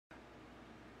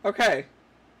Okay.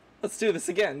 Let's do this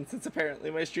again, since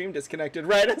apparently my stream disconnected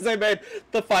right as I made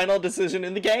the final decision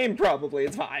in the game, probably.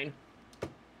 It's fine.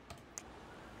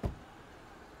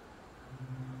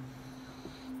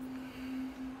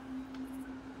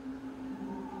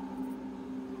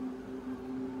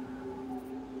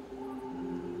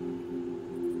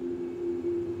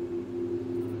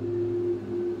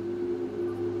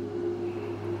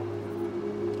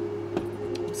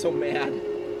 I'm so mad.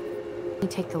 You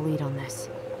take the lead on this.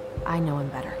 I know him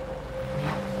better.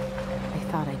 I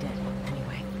thought I did,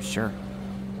 anyway. Sure.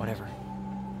 Whatever.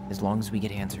 As long as we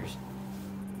get answers.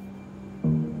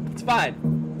 It's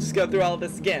fine. Just go through all of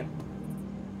this again.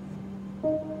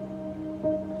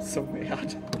 So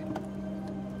mad.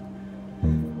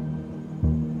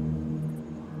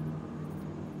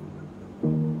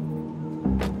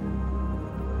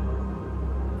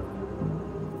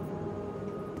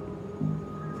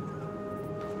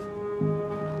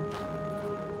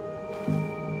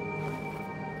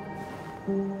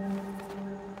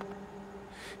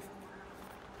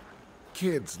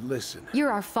 Kids, listen.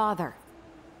 You're our father.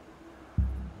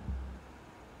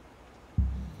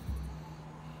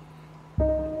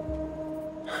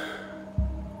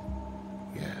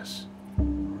 Yes.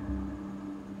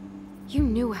 You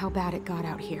knew how bad it got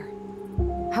out here.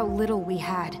 How little we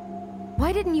had.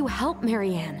 Why didn't you help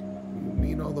Marianne? You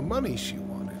mean all the money she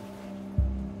wanted?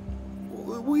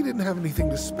 We didn't have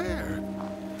anything to spare.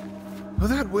 Well,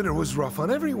 that winter was rough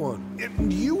on everyone.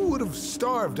 You would have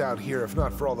starved out here if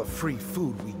not for all the free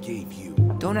food we gave you.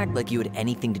 Don't act like you had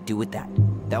anything to do with that.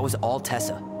 That was all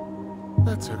Tessa.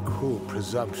 That's a cruel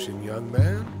presumption, young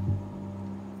man.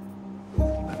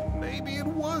 Maybe it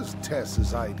was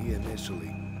Tessa's idea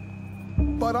initially.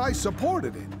 But I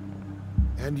supported it.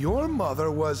 And your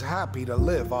mother was happy to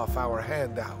live off our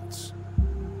handouts.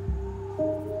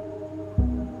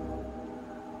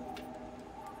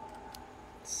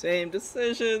 Same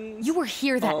decisions. You were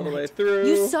here that all night. the way through.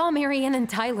 You saw Marianne and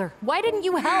Tyler. Why didn't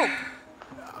you help?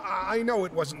 I know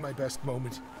it wasn't my best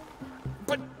moment.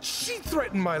 But she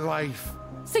threatened my life.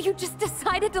 So you just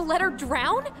decided to let her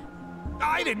drown?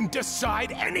 I didn't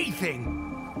decide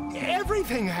anything.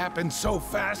 Everything happened so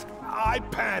fast, I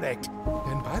panicked.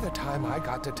 And by the time I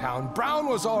got to town, Brown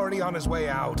was already on his way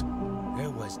out. There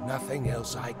was nothing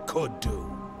else I could do.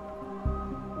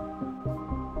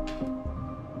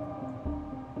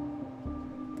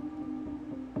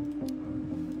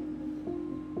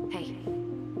 Hey.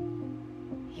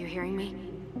 You hearing me?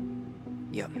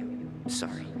 Yep.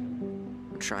 Sorry.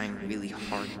 I'm trying really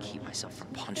hard to keep myself from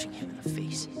punching him in the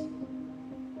face.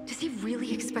 Does he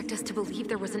really expect us to believe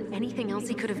there wasn't anything else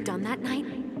he could have done that night?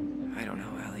 I don't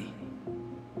know, Ellie.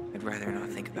 I'd rather not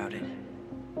think about it.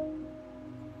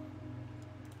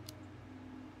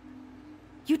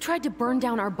 You tried to burn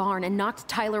down our barn and knocked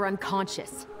Tyler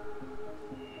unconscious.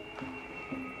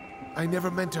 I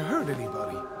never meant to hurt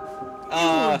anybody. You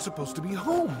weren't supposed to be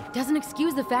home. Doesn't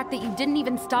excuse the fact that you didn't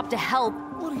even stop to help.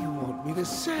 What do you want me to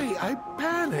say? I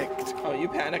panicked. Oh, you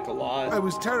panic a lot. I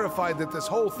was terrified that this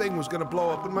whole thing was going to blow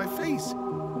up in my face.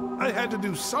 I had to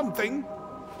do something.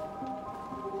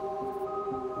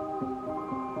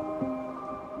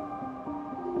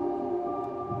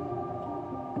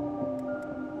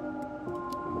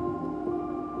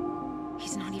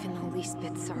 He's not even the least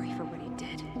bit sorry for what he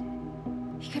did.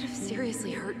 He could have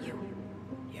seriously hurt you.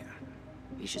 Yeah.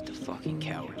 He's just a fucking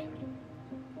coward.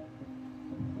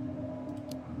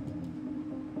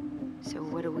 So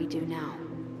what do we do now?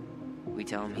 We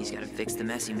tell him he's gotta fix the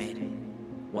mess he made.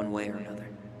 One way or another.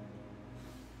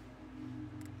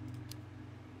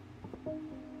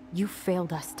 You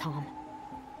failed us, Tom.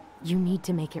 You need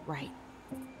to make it right.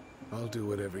 I'll do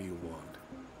whatever you want.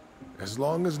 As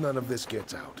long as none of this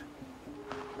gets out.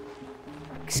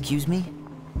 Excuse me?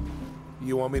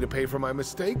 You want me to pay for my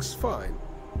mistakes? Fine.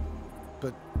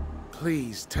 But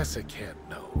please, Tessa can't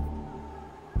know.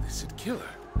 This'd kill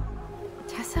her.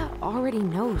 Tessa already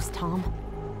knows, Tom.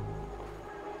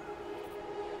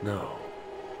 No.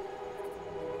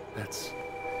 That's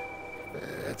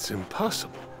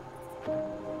impossible.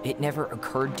 It never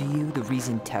occurred to you the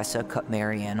reason Tessa cut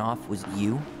Marianne off was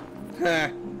you?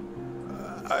 But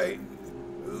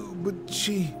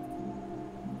she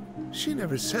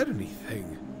never said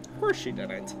anything. Of course she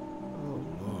didn't. Oh,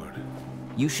 Lord.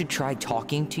 You should try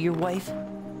talking to your wife.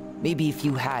 Maybe if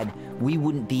you had, we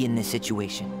wouldn't be in this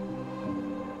situation.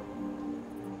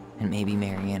 And maybe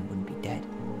Marianne wouldn't be dead.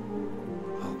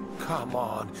 Oh, come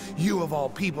on. You of all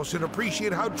people should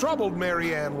appreciate how troubled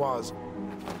Marianne was.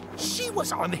 She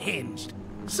was unhinged.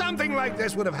 Something like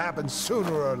this would have happened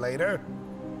sooner or later.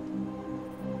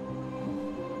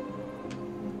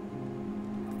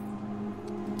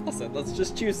 Listen, let's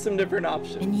just choose some different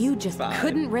options. And you just Fine.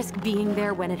 couldn't risk being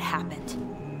there when it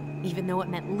happened. Even though it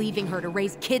meant leaving her to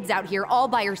raise kids out here all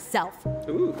by herself.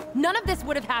 Ooh. None of this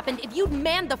would have happened if you'd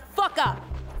manned the fuck up.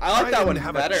 I like that one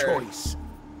have better. A choice.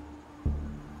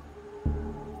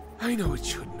 I know it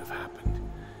shouldn't have happened.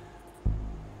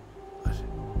 But,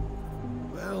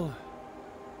 well,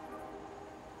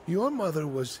 your mother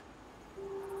was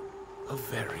a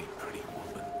very pretty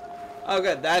woman. Oh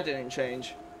good, that didn't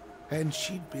change. And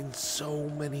she'd been so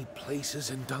many places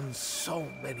and done so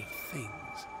many things.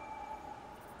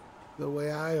 The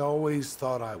way I always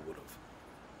thought I would have.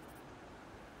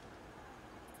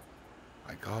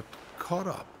 I got caught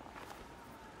up.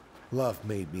 Love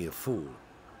made me a fool.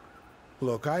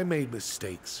 Look, I made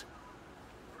mistakes.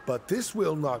 But this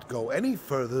will not go any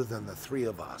further than the three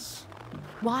of us.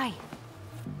 Why?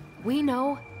 We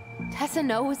know. Tessa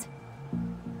knows.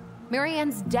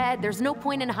 Marianne's dead. There's no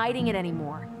point in hiding it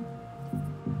anymore.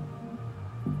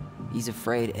 He's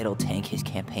afraid it'll tank his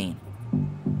campaign.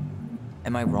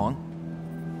 Am I wrong?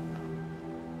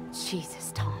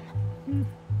 Jesus, Tom.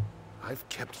 I've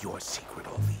kept your secret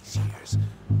all these years.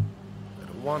 I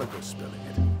don't want to go spilling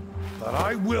it. But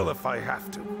I will if I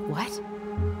have to. What?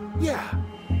 Yeah.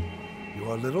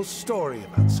 Your little story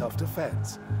about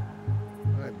self-defense.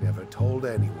 I've never told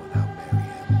anyone how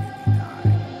Marianne really died.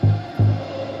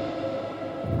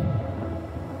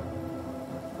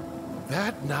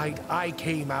 That night, I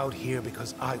came out here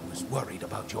because I was worried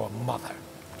about your mother.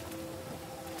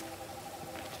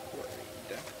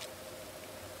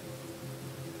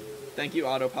 Thank you,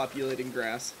 auto-populating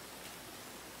grass.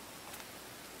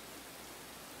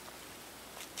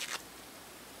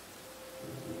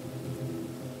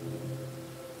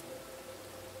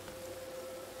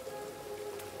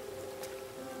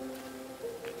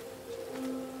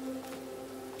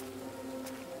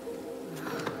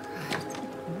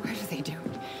 Why do they do it?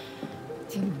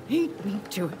 They made me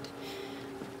do it.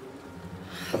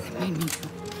 They made me do it.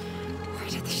 Why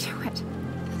did they do it?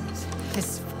 It's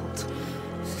his fault.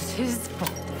 It's his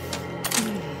fault.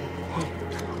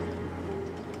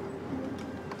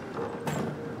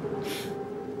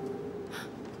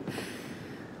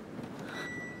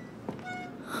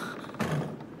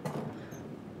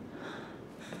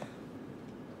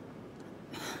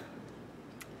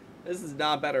 This is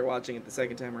not better watching it the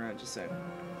second time around, just saying.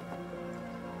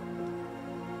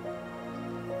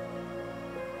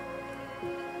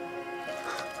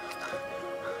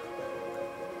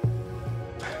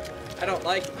 I don't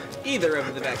like either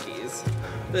of the Beckys.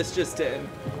 This just in.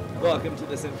 Welcome to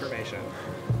this information.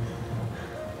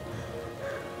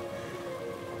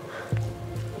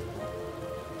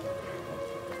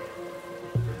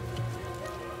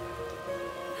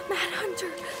 Mad Hunter.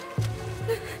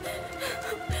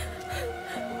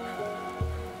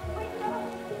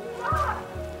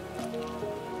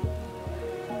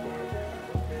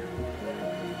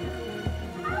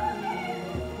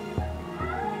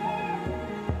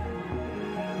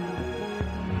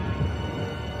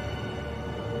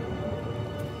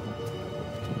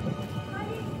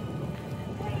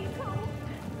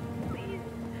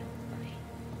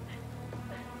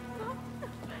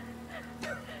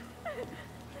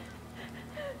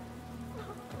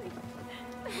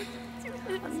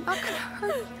 I'm not gonna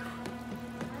hurt you.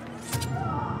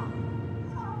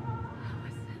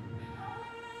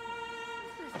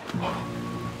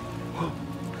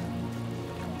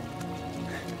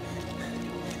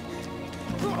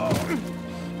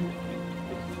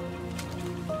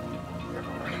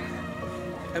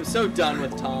 I'm so done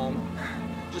with Tom.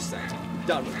 Just saying.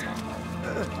 Done with Tom.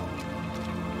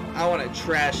 I want to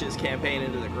trash his campaign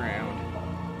into the ground.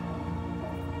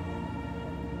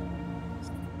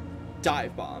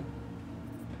 Dive bomb.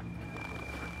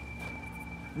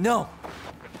 No.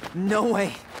 No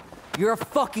way. You're a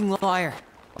fucking liar.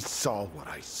 I saw what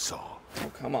I saw.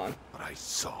 Oh, come on. What I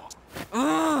saw.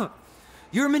 Ugh!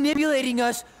 You're manipulating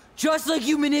us just like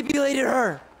you manipulated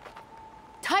her.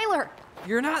 Tyler!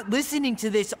 You're not listening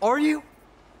to this, are you?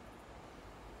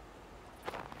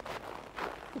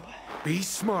 Be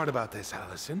smart about this,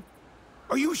 Allison.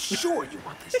 Are you sure you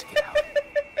want this to get out?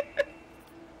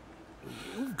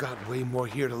 You've got way more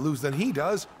here to lose than he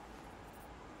does.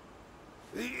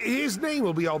 His name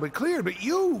will be all but cleared, but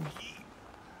you'll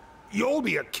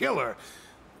be a killer.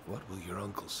 What will your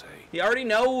uncle say? He already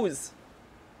knows.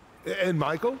 And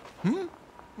Michael?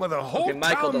 Well, the whole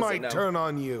Michael town doesn't might know. turn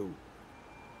on you.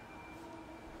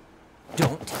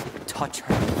 Don't touch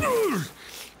her.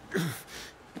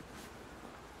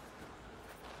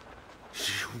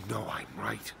 You know I'm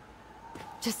right.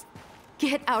 Just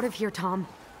get out of here, Tom.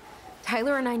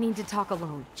 Tyler and I need to talk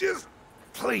alone. Just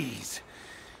please.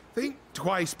 Think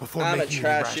twice before I'm gonna making any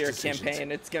trash rash your decisions.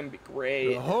 campaign. It's gonna be There's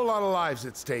great. a whole lot of lives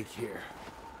at stake here.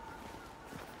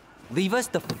 Leave us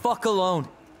the fuck alone.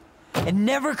 And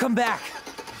never come back.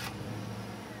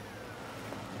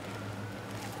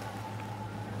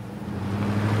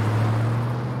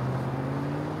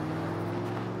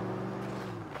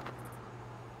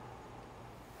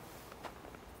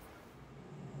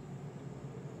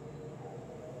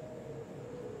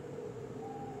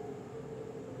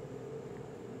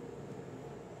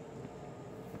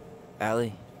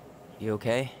 Allie, you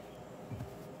okay?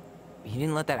 You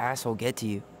didn't let that asshole get to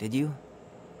you, did you?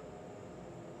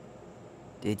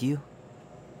 Did you?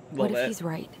 What if he's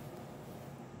right?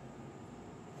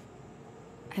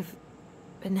 I've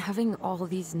been having all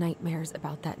these nightmares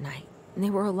about that night, and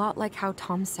they were a lot like how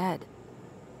Tom said.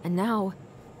 And now,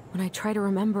 when I try to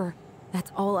remember,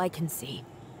 that's all I can see.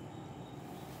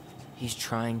 He's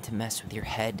trying to mess with your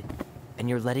head, and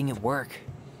you're letting it work.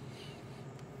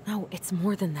 No, it's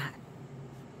more than that.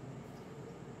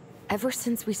 Ever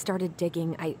since we started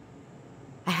digging, I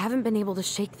haven't been able to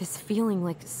shake this feeling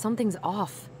like something's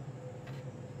off.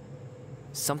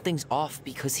 Something's off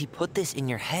because he put this in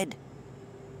your head.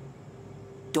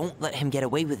 Don't let him get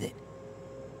away with it.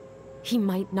 He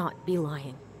might not be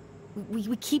lying.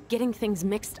 We keep getting things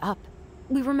mixed up.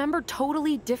 We remember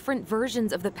totally different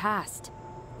versions of the past.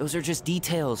 Those are just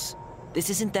details. This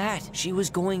isn't that. She was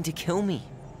going to kill me.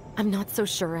 I'm not so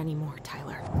sure anymore,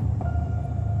 Tyler.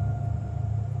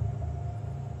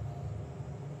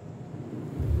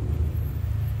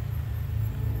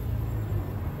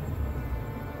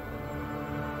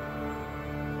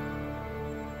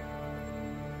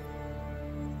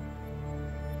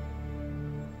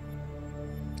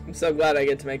 I'm so glad I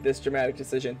get to make this dramatic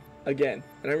decision again,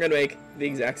 and I'm gonna make the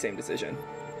exact same decision.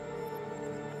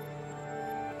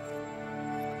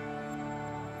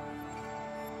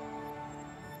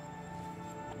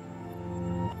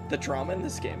 The drama in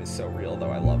this game is so real, though.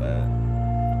 I love it.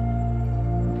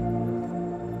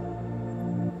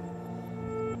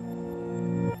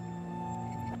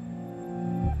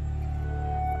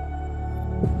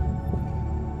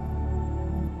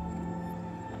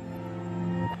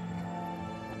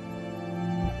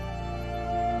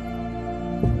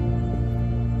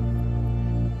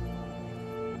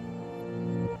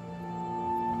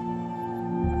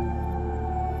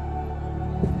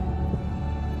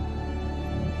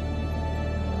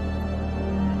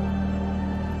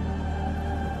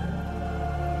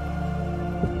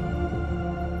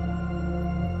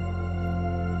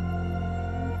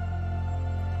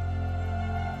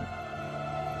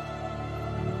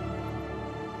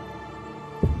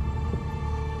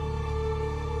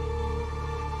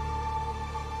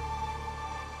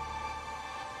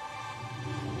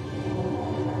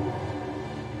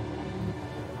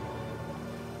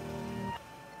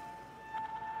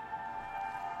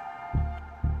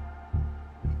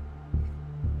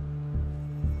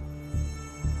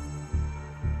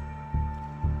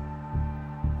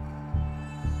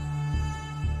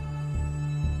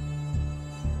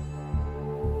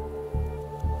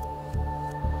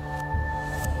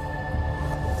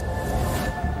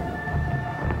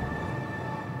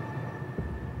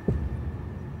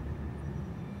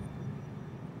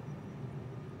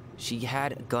 She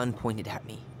had a gun pointed at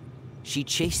me. She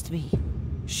chased me.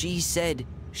 She said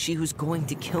she was going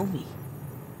to kill me.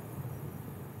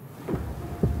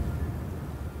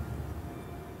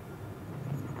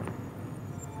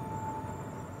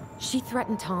 She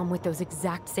threatened Tom with those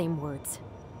exact same words,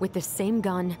 with the same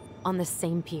gun, on the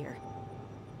same pier.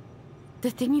 The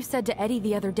thing you said to Eddie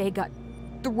the other day got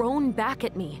thrown back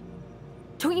at me.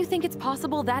 Don't you think it's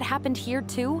possible that happened here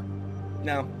too?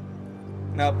 No.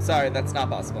 Nope, sorry, that's not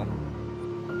possible.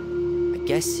 I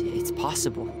guess it's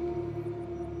possible.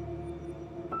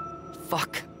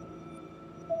 Fuck.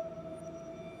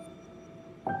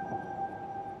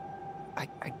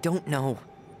 I don't know.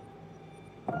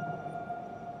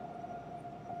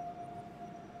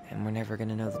 And we're never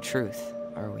gonna know the truth,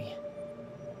 are we?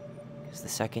 Because the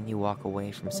second you walk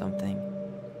away from something,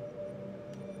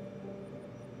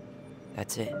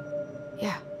 that's it.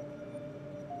 Yeah.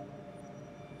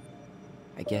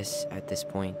 I guess at this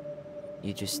point,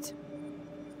 you just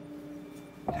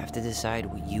have to decide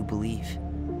what you believe.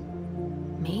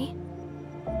 Me?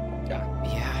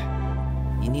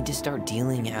 Yeah. You need to start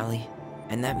dealing, Allie.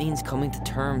 And that means coming to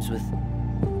terms with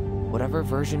whatever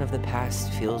version of the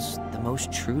past feels the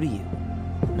most true to you.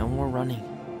 No more running.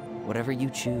 Whatever you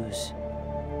choose,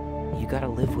 you gotta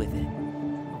live with it,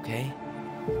 okay?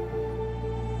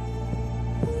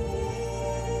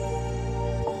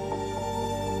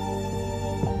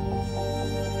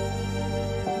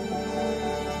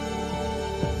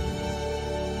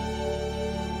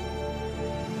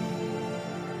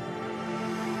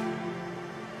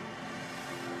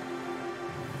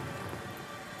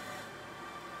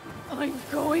 I'm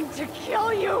going to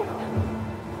kill you!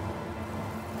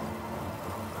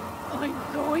 I'm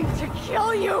going to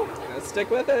kill you! Let's stick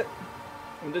with it.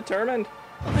 I'm determined.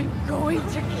 I'm going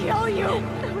to kill you!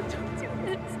 No, don't do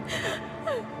this.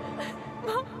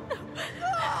 Mom, no.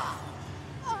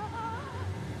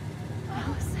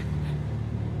 Allison.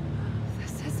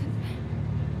 This isn't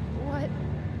what...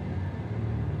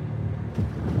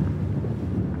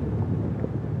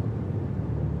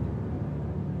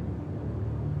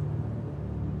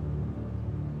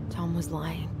 Tom was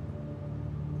lying.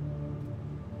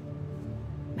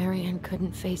 Marianne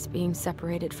couldn't face being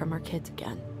separated from our kids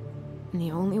again. And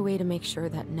the only way to make sure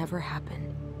that never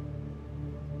happened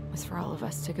was for all of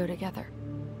us to go together.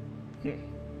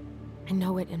 I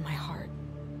know it in my heart.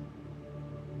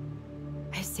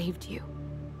 I saved you.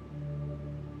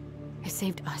 I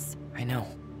saved us. I know.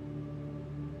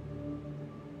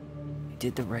 You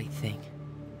did the right thing.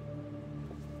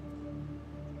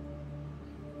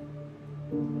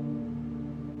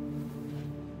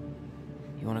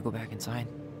 You want to go back inside?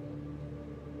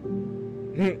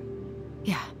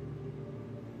 Yeah.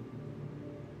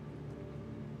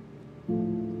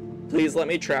 Please let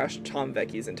me trash Tom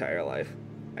Vecchi's entire life.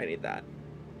 I need that.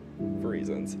 For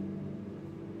reasons.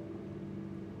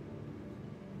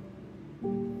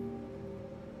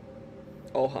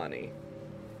 Oh, honey.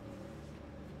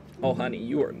 Oh, honey,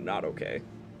 you are not okay.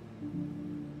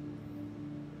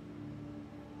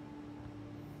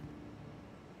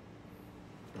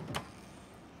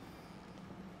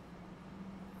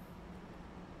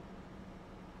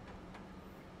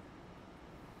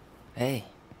 Hey,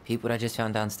 peep what I just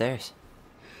found downstairs.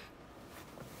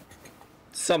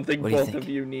 Something What do you both think? of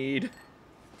you need.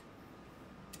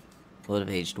 Will it have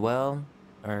aged well,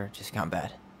 or just gone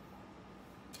bad?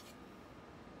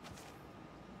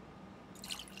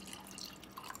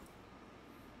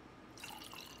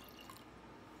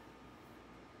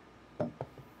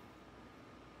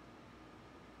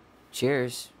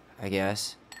 Cheers, I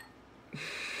guess.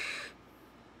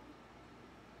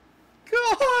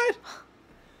 God!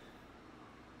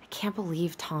 I can't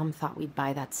believe Tom thought we'd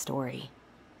buy that story.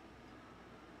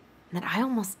 And that I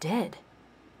almost did.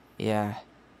 Yeah,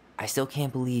 I still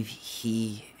can't believe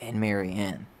he and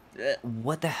Marianne.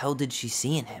 What the hell did she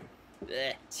see in him?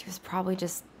 She was probably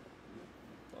just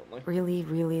Lonely. really,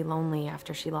 really lonely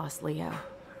after she lost Leo.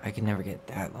 I could never get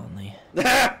that lonely.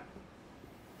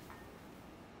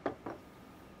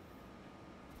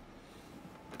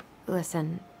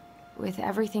 Listen, with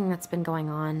everything that's been going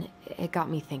on, it got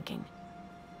me thinking.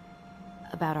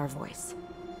 About our voice.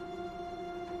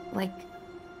 Like,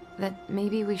 that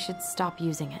maybe we should stop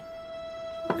using it.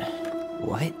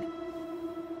 What?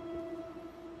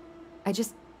 I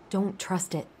just don't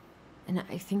trust it. And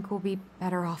I think we'll be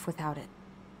better off without it.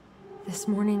 This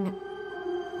morning,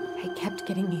 I kept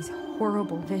getting these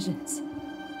horrible visions.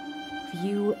 Of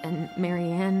you and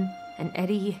Marianne and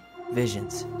Eddie.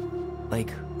 Visions.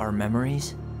 Like our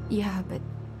memories? Yeah, but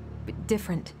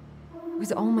different. It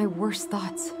was all my worst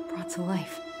thoughts brought to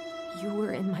life. You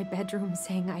were in my bedroom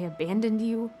saying I abandoned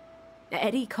you.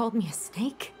 Eddie called me a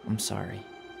snake. I'm sorry.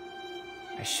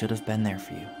 I should have been there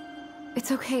for you.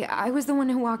 It's okay, I was the one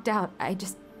who walked out. I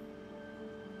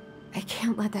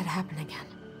can't let that happen again.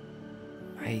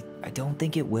 I don't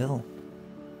think it will.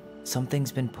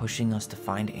 Something's been pushing us to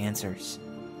find answers.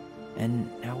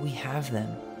 And now we have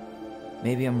them.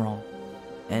 Maybe I'm wrong.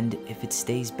 And if it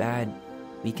stays bad,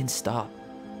 we can stop.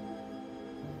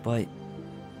 But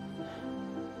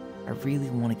I really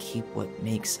want to keep what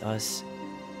makes us,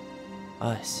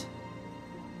 us.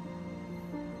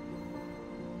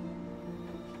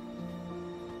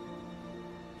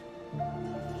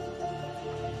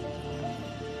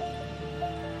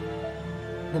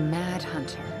 The Mad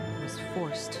Hunter was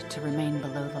forced to remain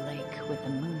below the lake with the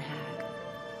Moon Hag,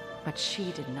 but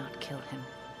she did not kill him,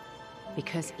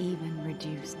 because even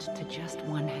reduced to just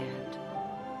one hand,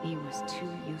 he was too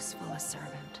useful a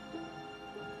servant.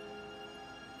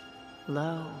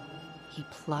 Lo, he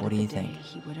plotted What do you the day think?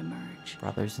 he would emerge,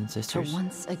 Brothers and to sisters?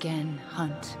 once again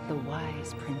hunt the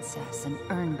wise princess and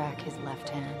earn back his left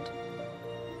hand.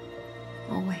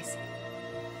 Always.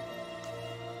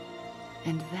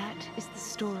 And that is the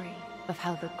story of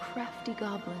how the crafty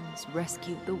goblins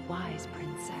rescued the wise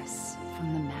princess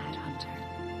from the Mad Hunter.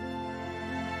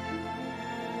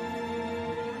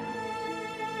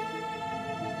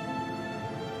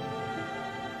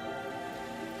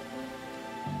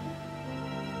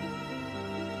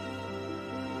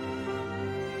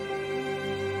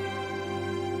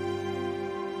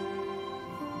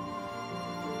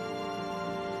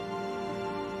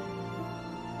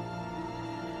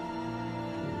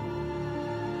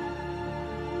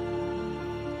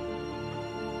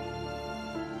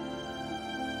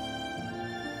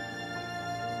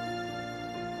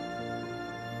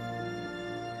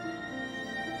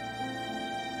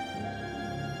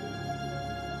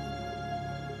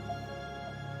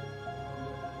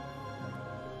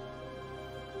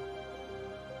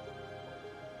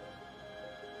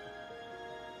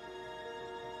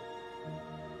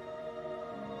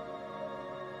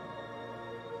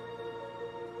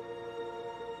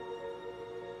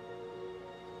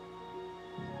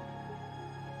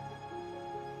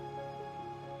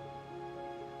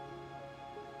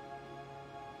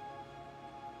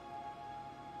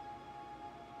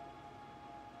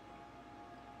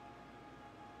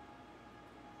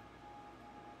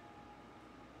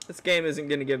 This game isn't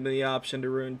going to give me the option to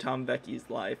ruin Tom Vecchi's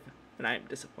life, and I am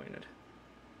disappointed.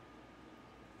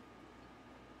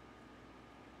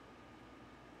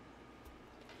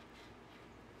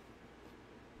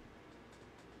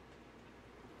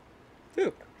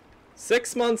 Phew.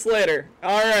 6 months later.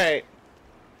 Alright.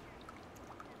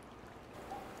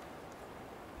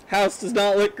 House does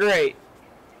not look great.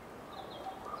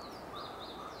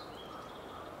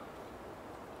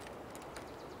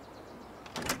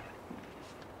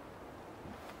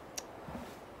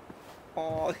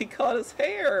 Oh, he caught his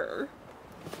hair.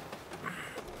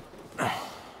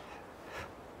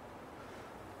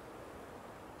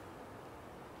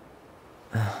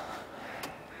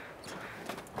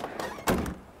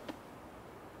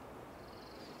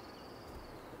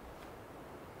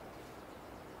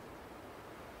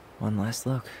 One last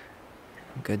look.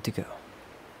 I'm good to go.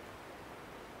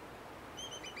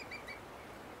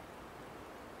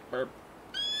 Burp.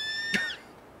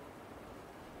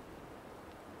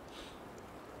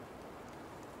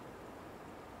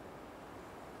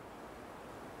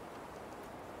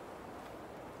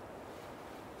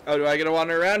 Oh, do I get to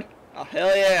wander around? Oh,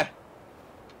 hell yeah.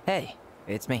 Hey,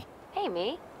 it's me. Hey,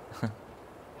 me.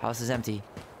 House is empty.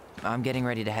 I'm getting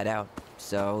ready to head out.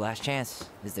 So, last chance.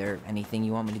 Is there anything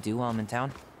you want me to do while I'm in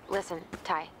town? Listen,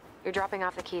 Ty, you're dropping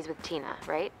off the keys with Tina,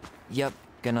 right? Yep.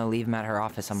 Gonna leave them at her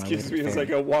office on my way to Excuse the me as I ferry.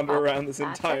 go wander Oh, around this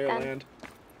that's it entire then. land.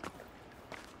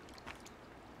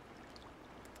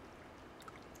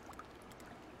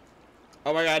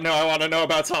 Oh my god, no, I want to know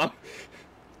about Tom.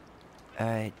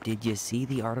 Did you see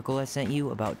the article I sent you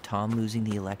about Tom losing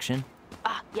the election?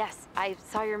 Ah, yes. I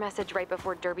saw your message right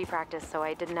before Derby practice, so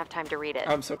I didn't have time to read it.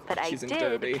 I'm so But glad I she's in did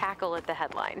Derby. cackle at the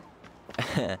headline.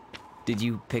 Did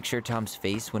you picture Tom's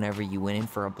face whenever you went in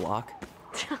for a block?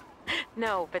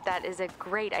 No, but that is a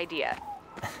great idea.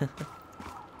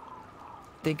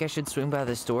 Think I should swing by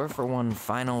the store for one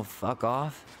final fuck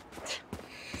off?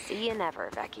 See you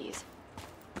never, Vecchi's.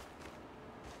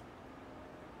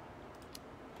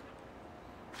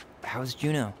 How's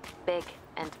Juno? Big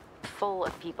and full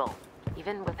of people,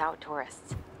 even without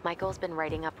tourists. Michael's been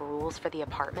writing up rules for the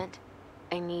apartment.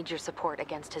 I need your support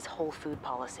against his whole food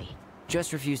policy.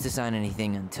 Just refuse to sign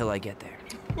anything until I get there.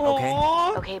 Okay?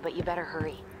 Aww. Okay, but you better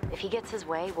hurry. If he gets his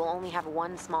way, we'll only have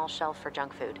one small shelf for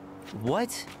junk food.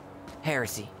 What?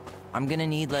 Heresy. I'm gonna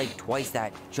need like twice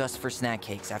that just for snack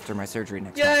cakes after my surgery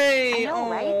next month. Yay! I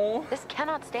know, Aw. right? This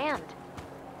cannot stand.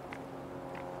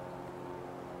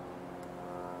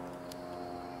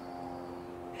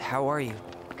 How are you?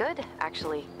 Good,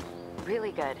 actually.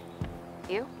 Really good.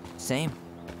 You? Same.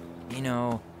 You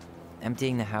know,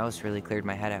 emptying the house really cleared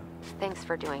my head out. Thanks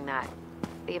for doing that.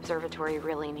 The observatory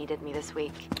really needed me this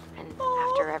week. And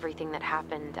Aw. after everything that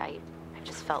happened, I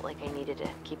just felt like I needed to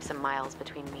keep some miles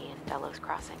between me and Delos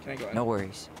Crossing. Can I go in? No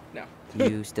worries. No.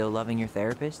 You still loving your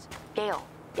therapist? Gail,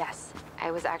 yes.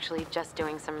 I was actually just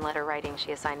doing some letter writing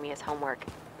she assigned me as homework.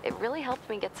 It really helped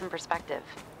me get some perspective.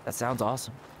 That sounds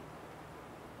awesome.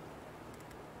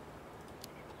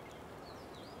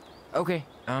 Okay,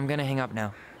 I'm gonna hang up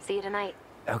now. See you tonight.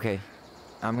 Okay.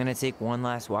 I'm gonna take one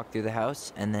last walk through the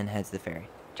house and then head to the ferry.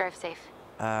 Drive safe.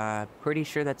 Pretty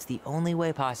sure that's the only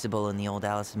way possible in the old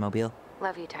Allison Mobile.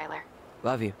 Love you, Tyler.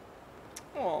 Love you.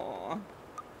 Aww.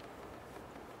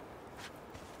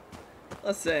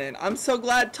 Listen, I'm so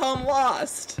glad Tom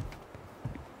lost.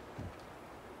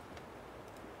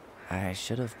 I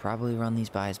should have probably run these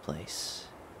by his place.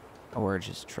 Or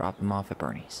just drop them off at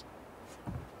Bernie's.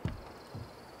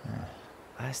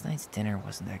 Last night's dinner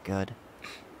wasn't that good,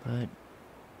 but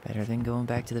better than going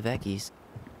back to the Vecchi's.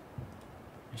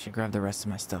 I should grab the rest of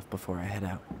my stuff before I head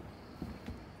out.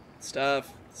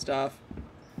 Stuff.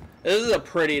 This is a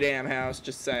pretty damn house,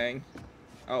 just saying.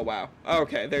 Oh, wow.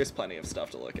 Okay, there's plenty of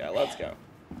stuff to look at. Let's go.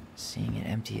 Seeing it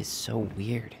empty is so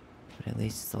weird, but at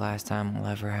least it's the last time we'll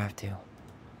ever have to.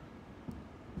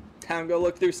 Time to go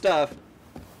look through stuff.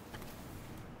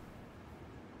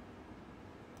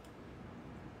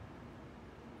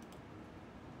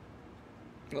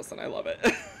 Listen, I love it.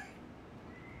 Let's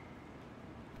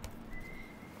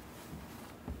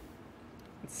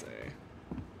see.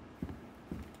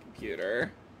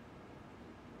 Computer.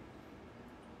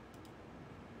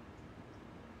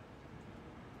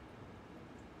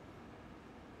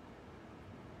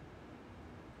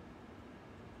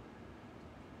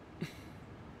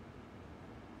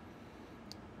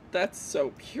 That's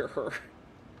so pure.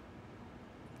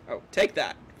 Oh, take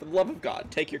that. For the love of God,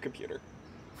 take your computer.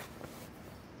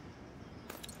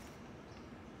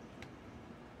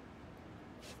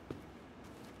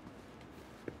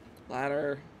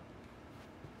 Ladder.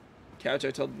 Couch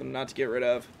I told them not to get rid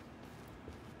of.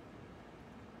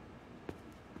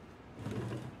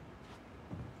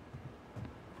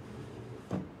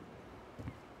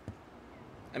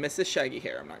 I miss his shaggy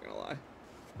hair, I'm not gonna lie.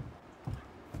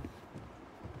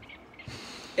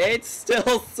 It's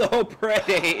still so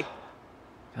pretty.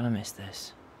 Gonna miss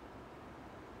this.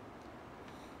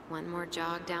 One more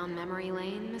jog down memory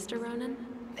lane, Mr. Ronan?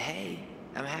 Hey,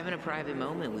 I'm having a private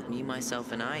moment with me,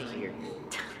 myself, and I here.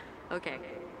 Okay,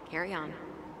 carry on.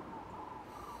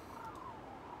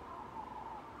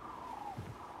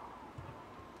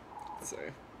 Let's see.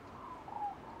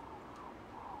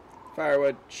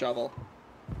 Firewood, shovel.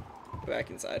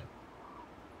 Back inside.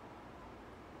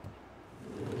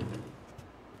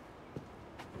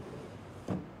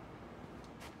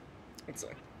 Let's see.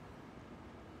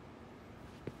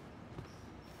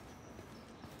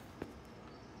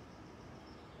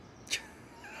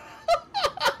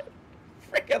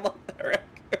 Freaking love that raccoon.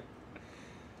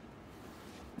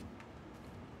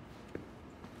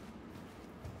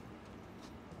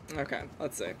 Okay,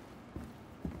 let's see.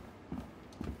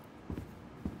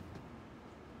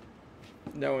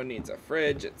 No one needs a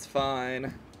fridge, it's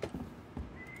fine.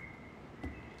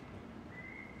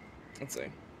 Let's see.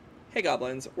 Hey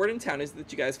goblins, word in town is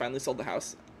that you guys finally sold the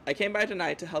house. I came by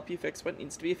tonight to help you fix what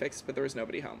needs to be fixed, but there was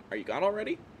nobody home. Are you gone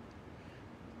already?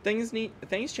 Things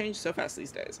change so fast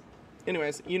these days.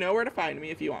 Anyways, you know where to find me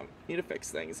if you want me to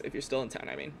fix things, if you're still in town,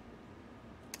 I mean.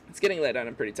 It's getting late and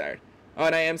I'm pretty tired. Oh,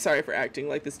 and I am sorry for acting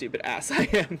like the stupid ass I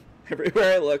am.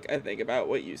 Everywhere I look, I think about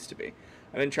what used to be.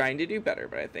 I've been trying to do better,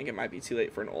 but I think it might be too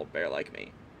late for an old bear like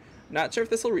me. Not sure if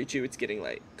this will reach you. It's getting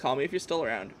late. Call me if you're still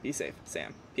around. Be safe,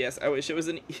 Sam. P.S. I wish it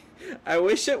was I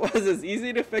wish it was as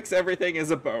easy to fix everything as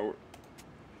a boat.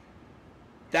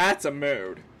 That's a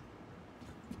mood.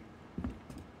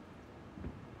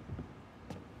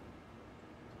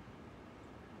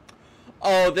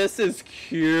 Oh, this is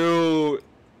cute.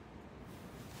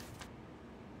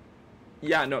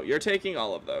 Yeah, no, you're taking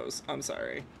all of those. I'm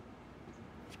sorry.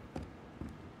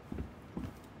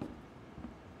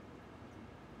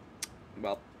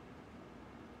 Well.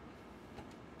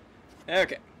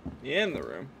 Okay. In the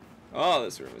room. Oh,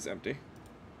 this room is empty.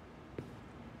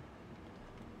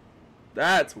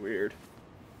 That's weird.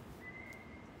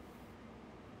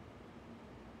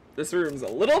 This room's a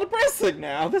little depressing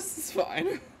now. This is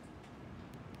fine.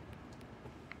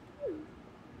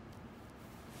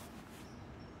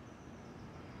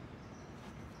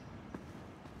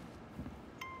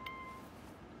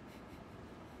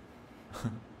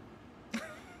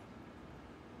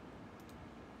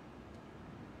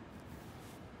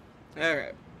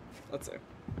 Alright, let's see.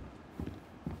 I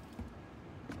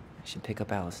should pick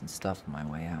up Allison's stuff on my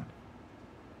way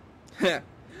out.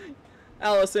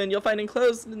 Allison, you'll find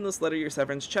enclosed in this letter your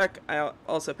severance check. I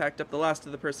also packed up the last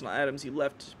of the personal items you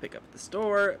left to pick up at the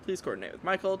store. Please coordinate with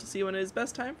Michael to see when it is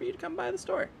best time for you to come by the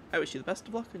store. I wish you the best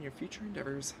of luck on your future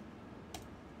endeavors.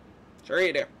 Sure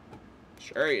you do.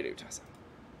 Sure you do, Tessa.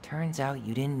 Turns out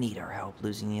you didn't need our help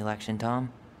losing the election,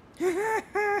 Tom.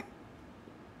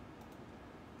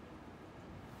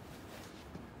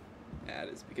 That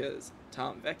is because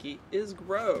Tom Vecchi is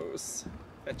gross.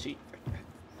 Vecchi.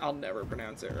 I'll never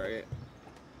pronounce it right.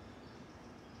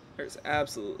 There's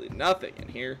absolutely nothing in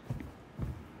here.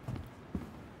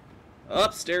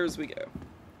 Upstairs we go.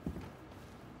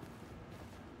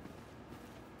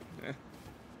 Eh.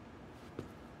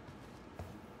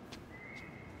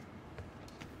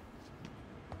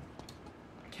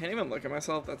 I can't even look at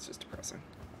myself. That's just depressing.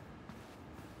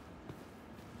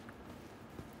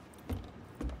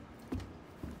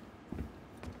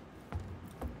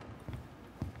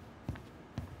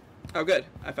 Oh good,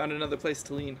 I found another place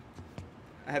to lean.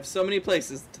 I have so many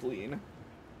places to lean.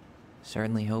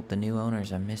 Certainly hope the new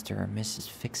owners are Mr. or Mrs.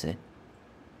 Fix-It.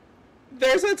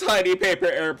 There's a tiny paper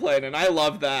airplane and I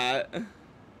love that.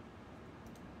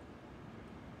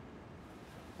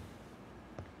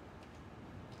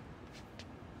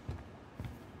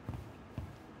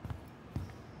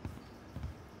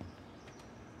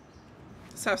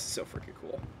 This house is so freaking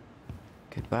cool.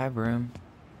 Goodbye, broom.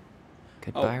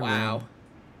 Goodbye, oh, wow. room.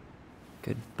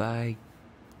 Goodbye,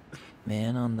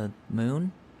 man on the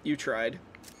moon? You tried.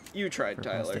 You tried, For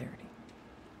Tyler. posterity.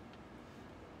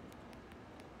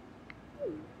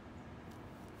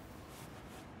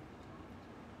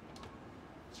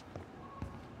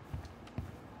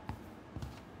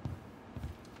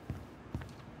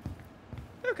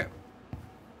 Okay.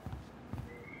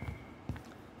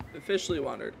 Officially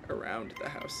wandered around the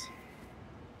house.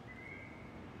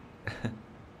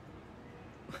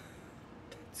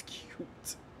 That's cute.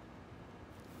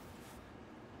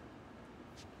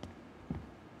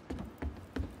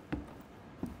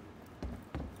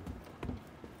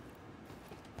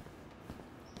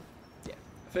 Yeah,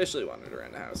 officially wandered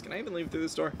around the house. Can I even leave through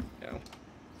this door? No.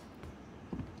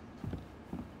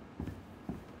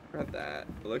 Read that.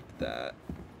 Looked at that.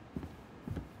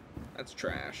 That's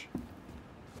trash.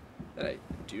 That I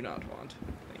do not want.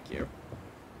 Thank you.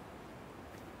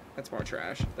 That's more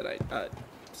trash that I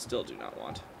still do not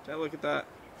want. Did I look at that?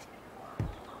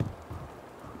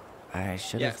 I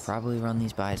should have probably run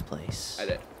these by his place. I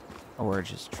did. Or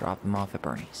just drop him off at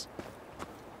Bernie's.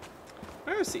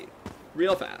 Proceed.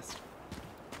 Real fast.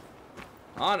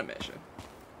 On a mission.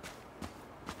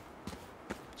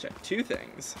 Check 2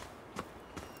 things.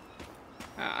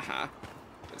 Aha.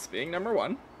 This being number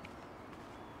 1.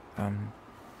 I'm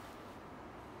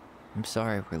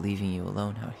sorry we're leaving you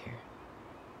alone out here.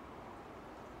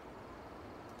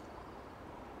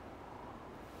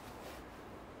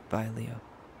 Bye, Leo.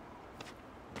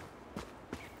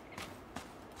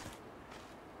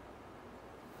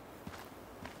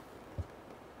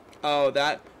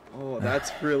 Oh,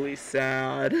 that's really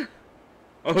sad.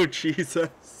 Oh,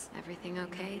 Jesus. Everything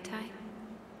okay, Ty?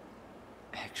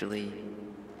 Actually,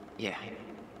 yeah.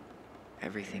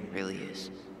 Everything really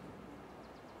is.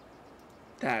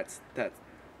 That's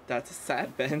a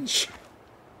sad bench.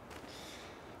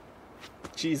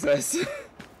 Jesus.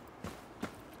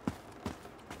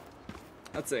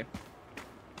 Let's see.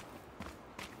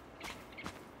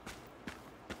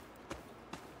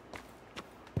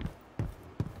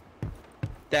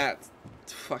 That's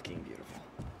fucking beautiful.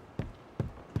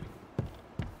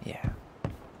 Yeah.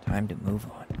 Time to move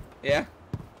on. Yeah?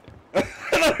 I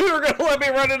thought you were gonna let me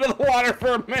run into the water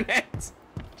for a minute.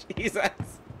 Jesus.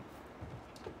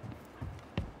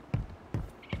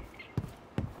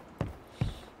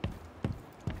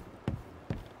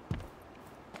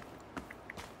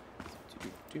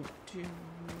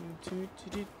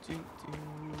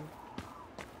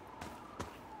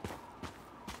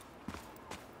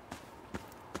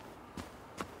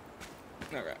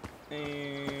 Okay,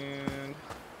 and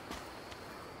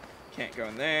can't go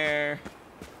in there.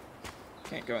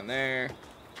 Can't go in there.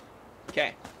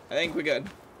 Okay, I think we're good.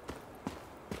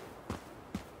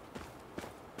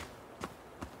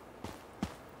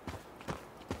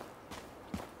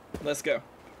 Let's go.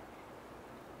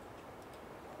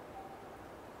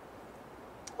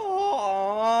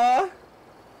 Aww.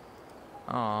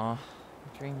 Aw,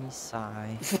 dreamy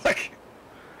sigh. Fuck.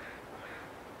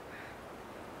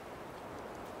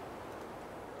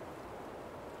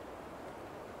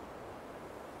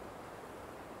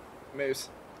 Moose.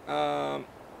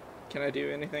 Can I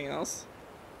do anything else?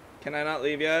 Can I not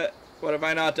leave yet? What have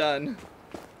I not done?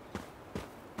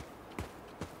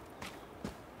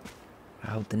 I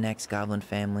hope the next goblin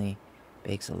family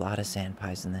bakes a lot of sand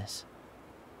pies in this.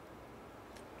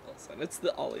 Listen, it's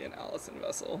the Ollie and Allison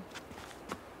vessel.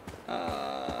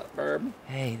 Verb.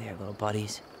 Hey there, little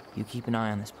buddies. You keep an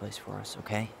eye on this place for us,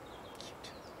 okay?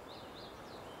 Cute.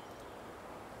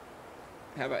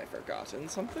 Have I forgotten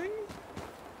something?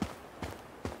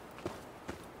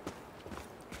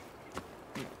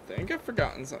 I think I've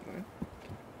forgotten something.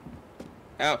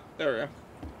 Oh, there we go.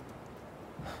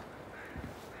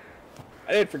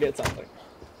 I did forget something.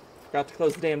 Forgot to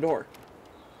close the damn door.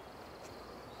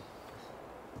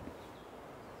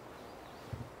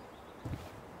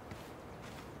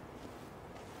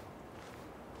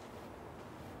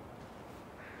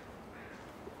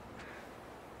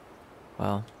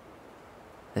 Well,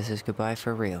 this is goodbye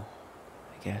for real,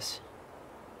 I guess.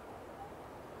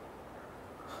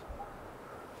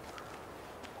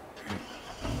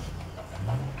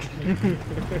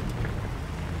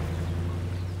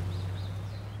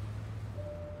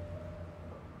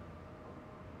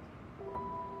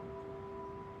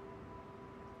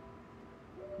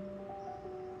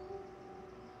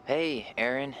 Hey,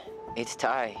 Aaron. It's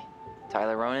Ty.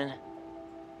 Tyler Ronan.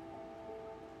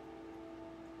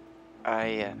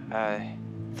 I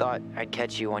thought I'd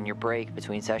catch you on your break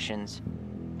between sessions,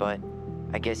 but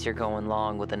I guess you're going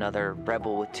long with another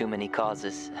rebel with too many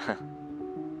causes.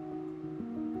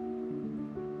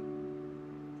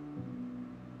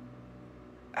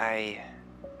 I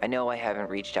know I haven't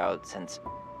reached out since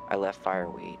I left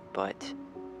Fireweight, but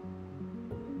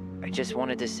I just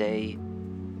wanted to say,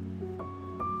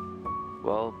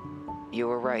 well, you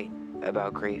were right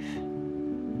about grief,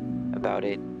 about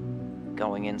it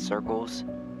going in circles.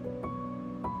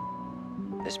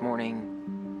 This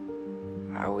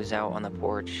morning, I was out on the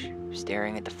porch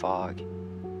staring at the fog,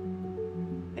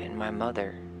 and my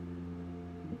mother,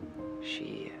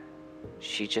 she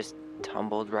just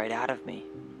tumbled right out of me.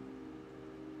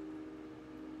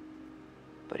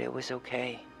 But it was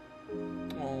okay.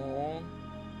 Aww.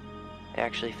 It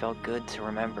actually felt good to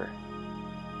remember.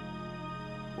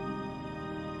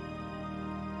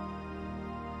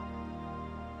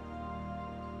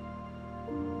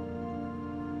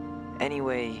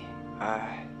 Anyway,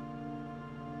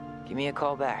 Give me a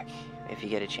call back if you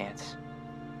get a chance.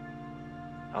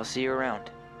 I'll see you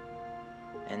around.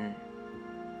 And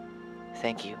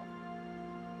thank you.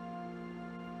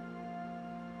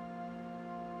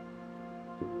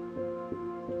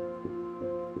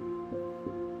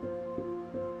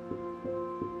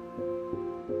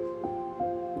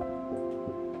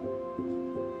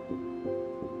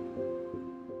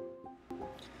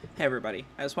 Hey everybody,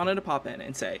 I just wanted to pop in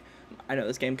and say, I know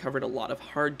this game covered a lot of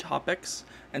hard topics,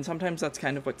 and sometimes that's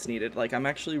kind of what's needed. Like, I'm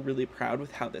actually really proud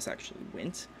with how this actually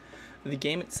went. The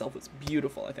game itself was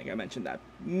beautiful, I think I mentioned that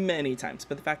many times,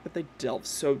 but the fact that they delved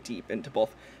so deep into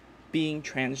both being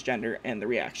transgender and the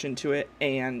reaction to it,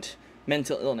 and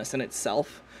mental illness in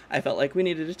itself, I felt like we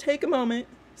needed to take a moment,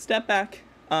 step back,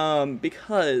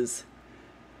 because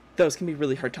those can be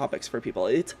really hard topics for people.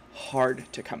 It's hard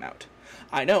to come out.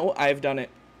 I know, I've done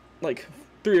it like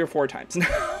 3 or 4 times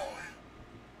now.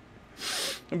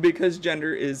 Because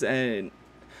gender and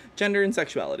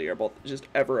sexuality are both just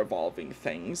ever evolving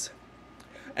things.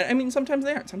 And I mean, sometimes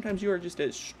they aren't. Sometimes you are just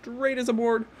as straight as a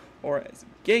board or as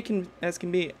gay as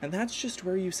can be, and that's just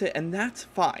where you sit, and that's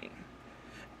fine.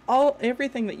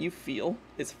 Everything that you feel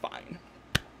is fine.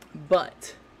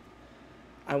 But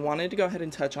I wanted to go ahead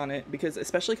and touch on it because,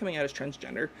 especially coming out as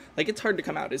transgender, like, it's hard to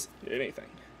come out as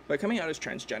anything. But coming out as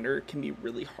transgender can be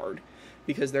really hard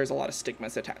because there's a lot of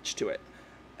stigmas attached to it,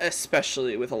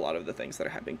 especially with a lot of the things that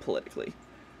are happening politically.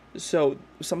 So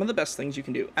some of the best things you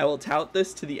can do, I will tout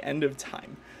this to the end of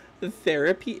time. The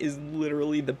therapy is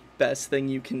literally the best thing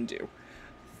you can do.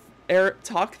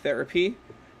 Talk therapy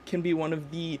can be one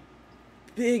of the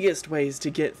biggest ways to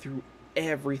get through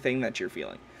everything that you're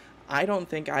feeling. I don't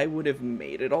think I would have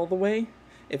made it all the way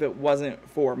if it wasn't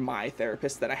for my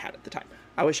therapist that I had at the time.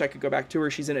 I wish I could go back to her.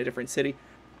 She's in a different city.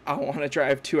 I don't want to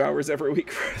drive 2 hours every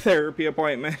week for therapy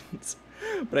appointments.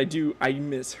 But I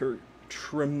miss her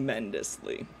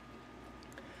tremendously.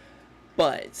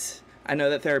 But I know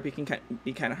that therapy can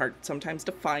be kind of hard sometimes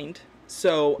to find.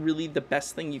 So really the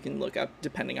best thing you can look up,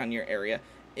 depending on your area,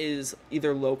 is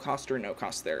either low cost or no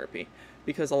cost therapy.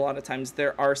 Because a lot of times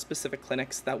there are specific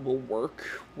clinics that will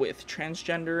work with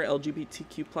transgender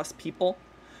LGBTQ+ people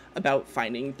about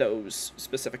finding those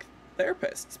specific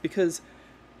therapists. Because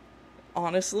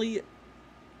honestly,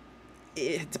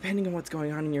 depending on what's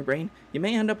going on in your brain, you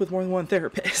may end up with more than one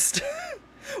therapist.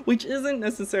 Which isn't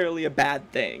necessarily a bad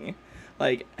thing.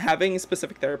 Like, having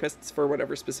specific therapists for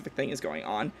whatever specific thing is going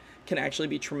on can actually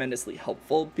be tremendously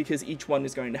helpful because each one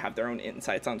is going to have their own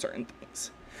insights on certain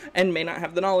things and may not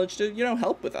have the knowledge to,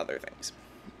 help with other things.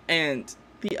 And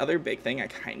the other big thing I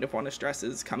kind of want to stress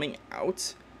is coming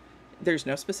out. There's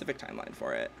no specific timeline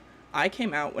for it. I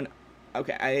came out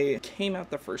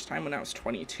the first time when I was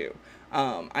 22.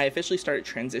 I officially started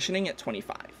transitioning at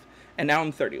 25, and now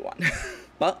I'm 31.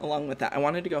 But along with that, I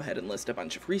wanted to go ahead and list a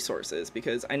bunch of resources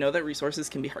because I know that resources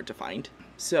can be hard to find.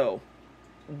 So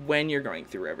when you're going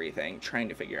through everything, trying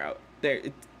to figure out,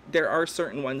 there are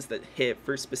certain ones that hit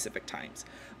for specific times.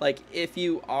 Like, if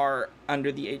you are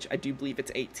under the age, I do believe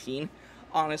it's 18,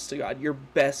 honest to God, your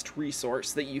best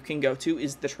resource that you can go to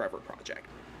is the Trevor Project.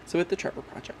 So with the Trevor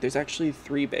Project, there's actually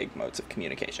 3 big modes of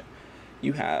communication.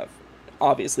 You have,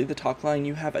 obviously, the talk line,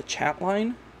 you have a chat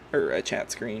line, or a chat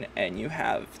screen, and you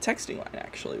have texting line,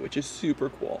 actually, which is super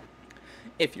cool.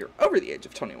 If you're over the age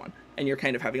of 21, and you're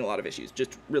kind of having a lot of issues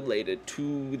just related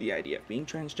to the idea of being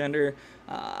transgender,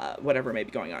 whatever may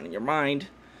be going on in your mind,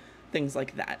 things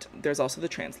like that, there's also the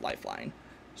Trans Lifeline.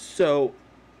 So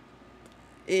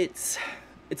it's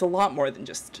a lot more than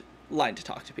just line to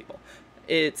talk to people.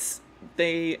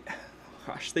 They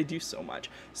do so much.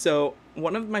 So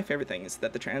one of my favorite things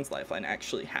that the Trans Lifeline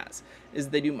actually has is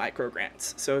they do micro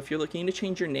grants. So if you're looking to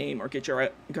change your name or get your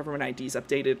government IDs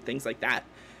updated, things like that,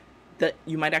 that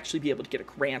you might actually be able to get a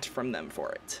grant from them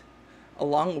for it.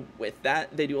 Along with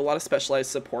that, they do a lot of specialized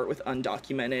support with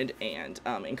undocumented and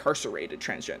incarcerated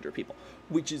transgender people,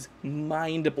 which is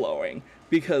mind-blowing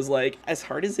because, like, as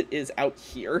hard as it is out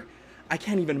here, I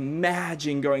can't even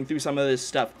imagine going through some of this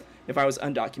stuff if I was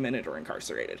undocumented or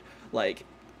incarcerated. Like,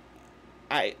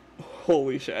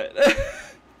 holy shit.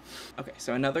 Okay,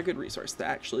 so another good resource to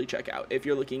actually check out if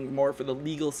you're looking more for the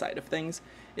legal side of things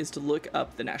is to look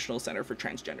up the National Center for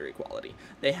Transgender Equality.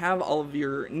 They have all of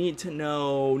your need to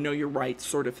know your rights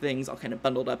sort of things all kind of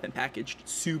bundled up and packaged.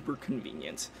 Super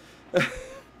convenient.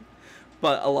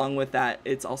 But along with that,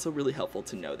 it's also really helpful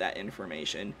to know that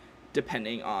information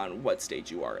depending on what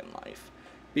stage you are in life.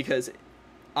 Because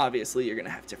obviously you're going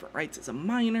to have different rights as a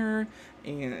minor,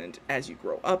 and as you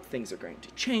grow up, things are going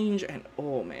to change, and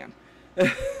oh man,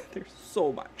 there's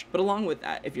so much. But along with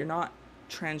that, if you're not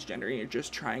transgender and you're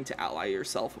just trying to ally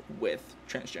yourself with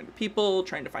transgender people,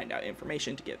 trying to find out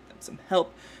information to give them some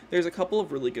help, there's a couple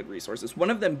of really good resources. One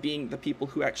of them being the people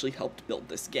who actually helped build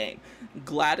this game.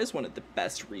 GLAAD is one of the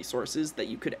best resources that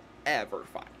you could ever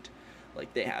find.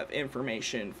 Like, they have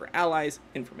information for allies,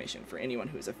 information for anyone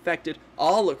who is affected,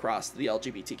 all across the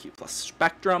LGBTQ plus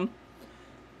spectrum,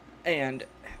 and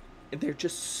they're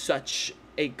just such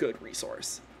a good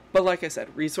resource. But like I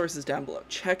said, resources down below.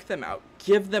 Check them out.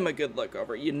 Give them a good look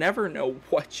over. You never know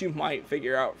what you might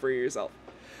figure out for yourself.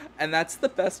 And that's the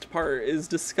best part, is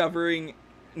discovering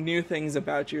new things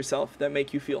about yourself that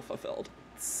make you feel fulfilled.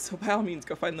 So by all means,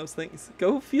 go find those things.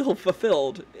 Go feel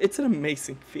fulfilled. It's an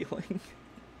amazing feeling.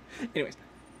 Anyways,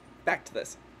 back to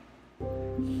this.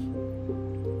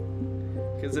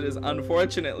 Because it is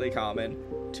unfortunately common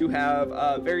to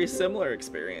have very similar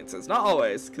experiences. Not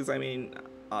always, because I mean,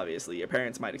 obviously your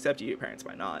parents might accept you, your parents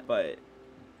might not, but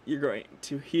you're going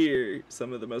to hear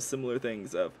some of the most similar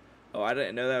things of, oh, I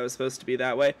didn't know that was supposed to be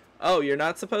that way. Oh, you're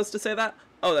not supposed to say that?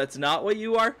 Oh, that's not what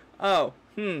you are? Oh,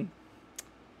 I'm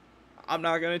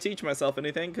not going to teach myself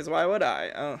anything, because why would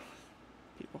I? Oh,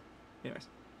 people. Anyways,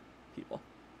 people.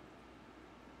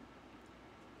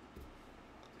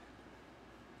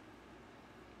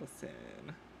 Listen.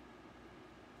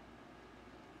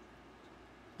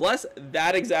 Bless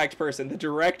that exact person, the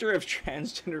director of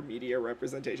transgender media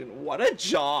representation. What a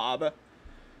job.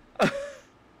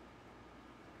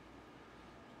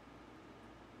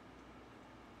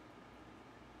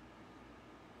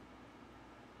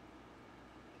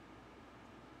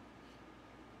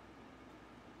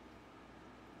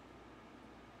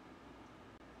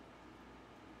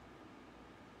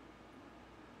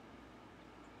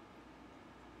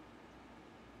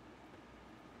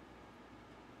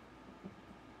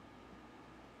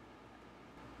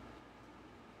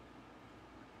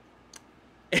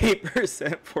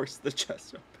 8% force the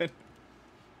chest open.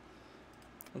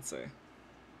 Let's see.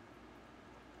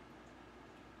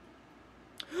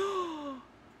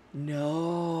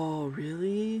 No,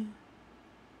 really?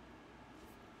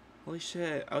 Holy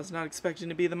shit, I was not expecting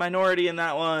to be the minority in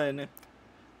that one.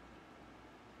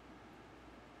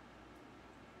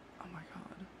 Oh my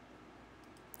god.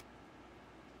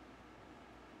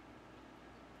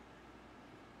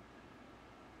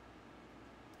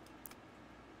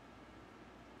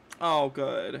 Oh,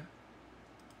 good.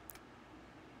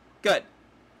 Good.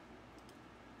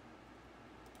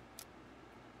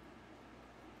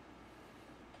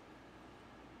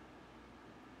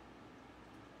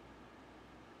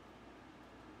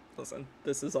 Listen,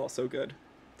 this is also good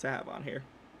to have on here.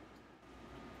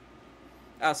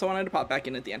 So I wanted to pop back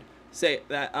in at the end. Say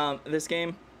that this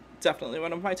game, definitely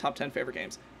one of my top 10 favorite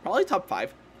games. Probably top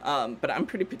 5, but I'm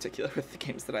pretty particular with the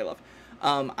games that I love.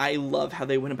 I love how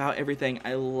they went about everything.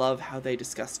 I love how they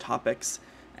discussed topics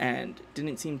and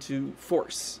didn't seem to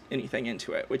force anything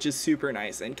into it, which is super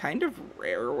nice and kind of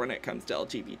rare when it comes to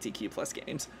LGBTQ plus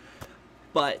games.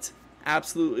 But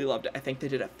absolutely loved it. I think they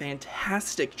did a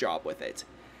fantastic job with it.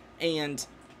 And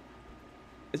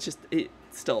it's just, it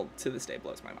still to this day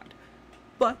blows my mind.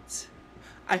 But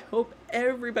I hope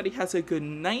everybody has a good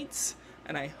night,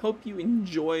 and I hope you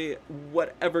enjoy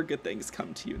whatever good things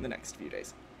come to you in the next few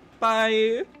days.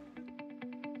 Bye!